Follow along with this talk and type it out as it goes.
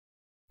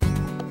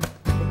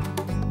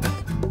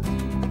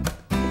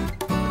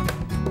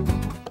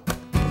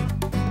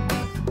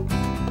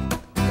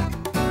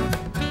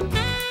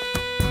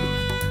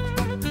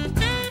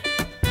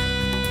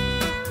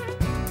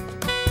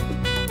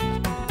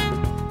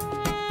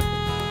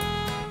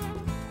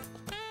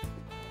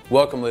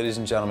Welcome, ladies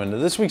and gentlemen, to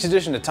this week's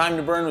edition of Time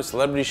to Burn with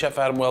Celebrity Chef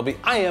Adam Welby.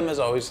 I am, as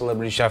always,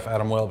 Celebrity Chef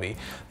Adam Welby.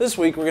 This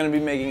week, we're going to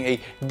be making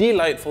a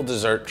delightful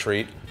dessert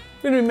treat.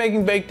 We're going to be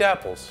making baked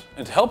apples.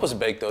 And to help us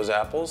bake those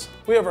apples,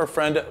 we have our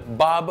friend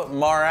Bob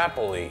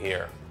Marappley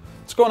here.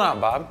 What's going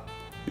on, Bob?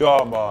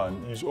 Yeah,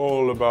 man, it's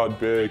all about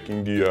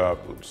baking the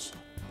apples.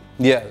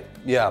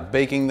 Yeah,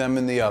 baking them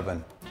in the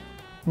oven.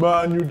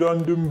 Man, you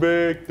done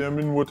bake them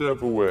in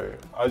whatever way.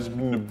 I've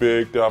been a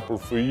baked apple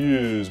for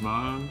years,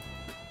 man.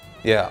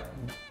 Yeah,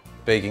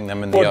 baking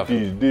them in the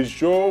oven. This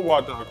show,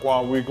 what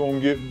we gonna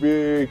get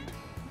baked?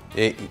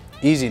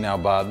 Easy now,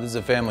 Bob. This is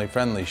a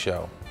family-friendly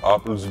show.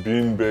 Apples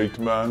being baked,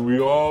 man. We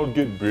all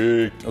get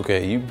baked.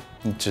 Okay, you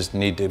just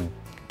need to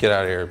get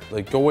out of here.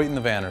 Like, go wait in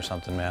the van or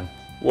something, man.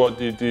 What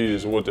it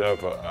is,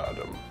 whatever,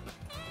 Adam.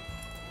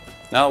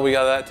 Now that we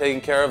got that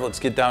taken care of, let's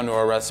get down to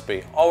our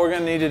recipe. All we're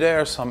gonna need today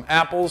are some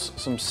apples,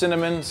 some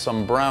cinnamon,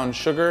 some brown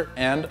sugar,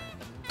 and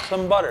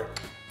some butter.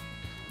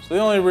 So the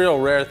only real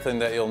rare thing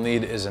that you'll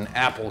need is an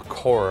apple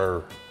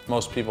corer.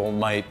 Most people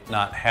might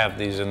not have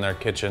these in their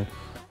kitchen.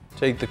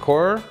 Take the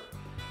corer,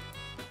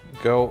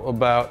 go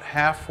about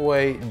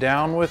halfway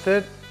down with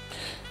it.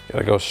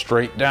 Gotta go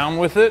straight down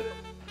with it.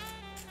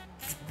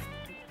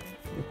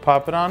 You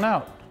pop it on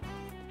out.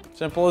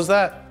 Simple as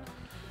that.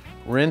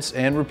 Rinse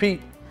and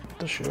repeat.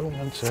 The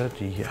showman said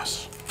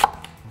yes.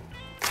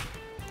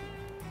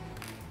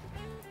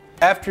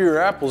 After your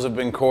apples have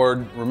been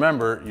cored,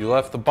 remember, you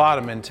left the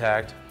bottom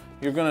intact.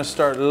 You're gonna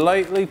start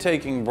lightly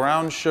taking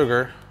brown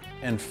sugar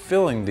and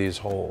filling these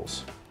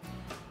holes.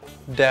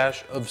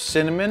 Dash of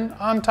cinnamon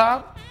on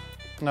top,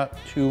 not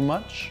too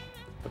much.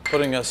 But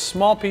putting a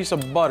small piece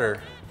of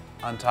butter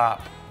on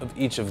top of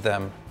each of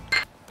them.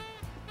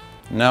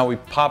 Now we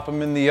pop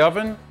them in the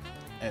oven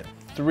at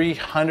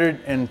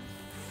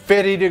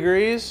 350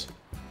 degrees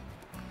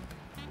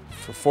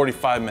for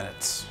 45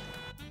 minutes.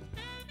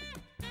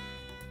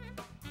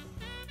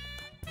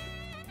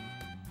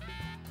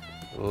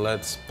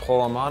 Let's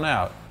pull them on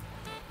out.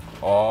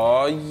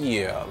 Oh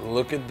yeah,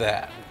 look at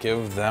that.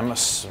 Give them a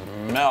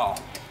smell.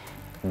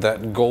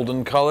 That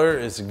golden color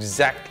is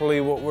exactly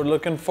what we're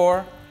looking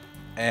for,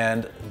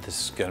 and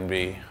this is gonna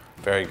be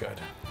very good.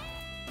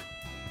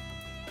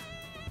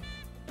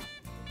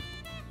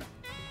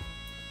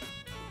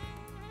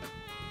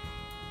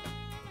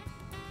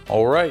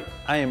 All right,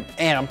 I am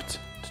amped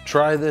to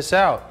try this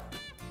out.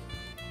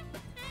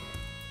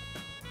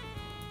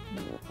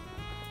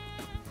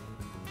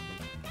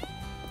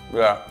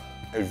 Yeah,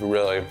 it's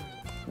really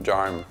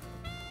darn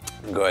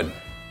good.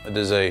 It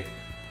is a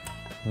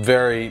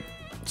very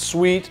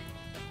sweet,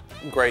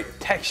 great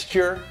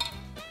texture.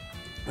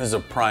 This is a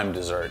prime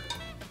dessert.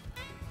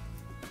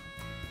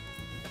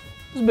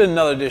 This has been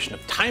another edition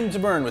of Time to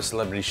Burn with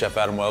Celebrity Chef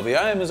Adam Welby.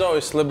 I am, as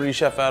always, Celebrity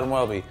Chef Adam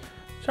Welby.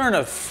 Turn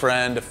a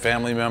friend, a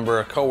family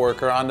member, a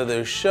coworker onto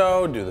this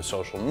show, do the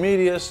social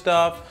media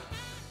stuff,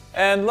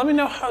 and let me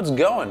know how it's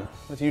going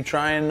with you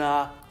trying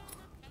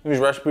these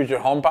recipes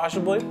at home,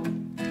 possibly.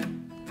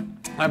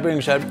 That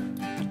being said,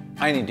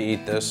 I need to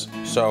eat this,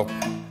 so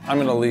I'm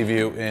gonna leave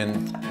you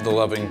in the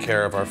loving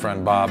care of our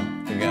friend Bob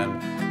again,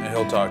 and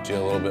he'll talk to you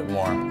a little bit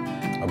more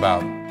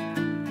about,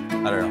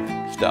 I don't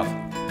know, stuff.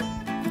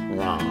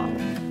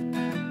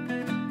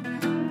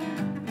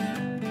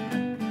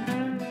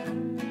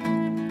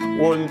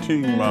 One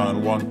thing,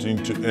 man,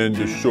 wanting to end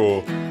the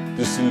show,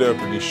 the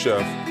Celebrity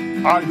Chef.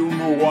 I don't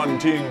know one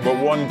thing, but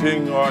one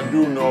thing I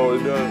do know,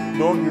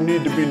 don't you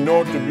need to be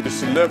known to be a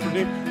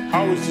celebrity?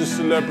 How is the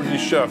Celebrity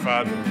Chef,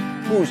 Adam?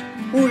 Who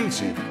is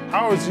he?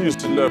 How is he a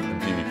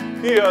celebrity?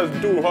 He has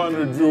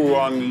 200 views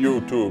on the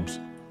YouTubes.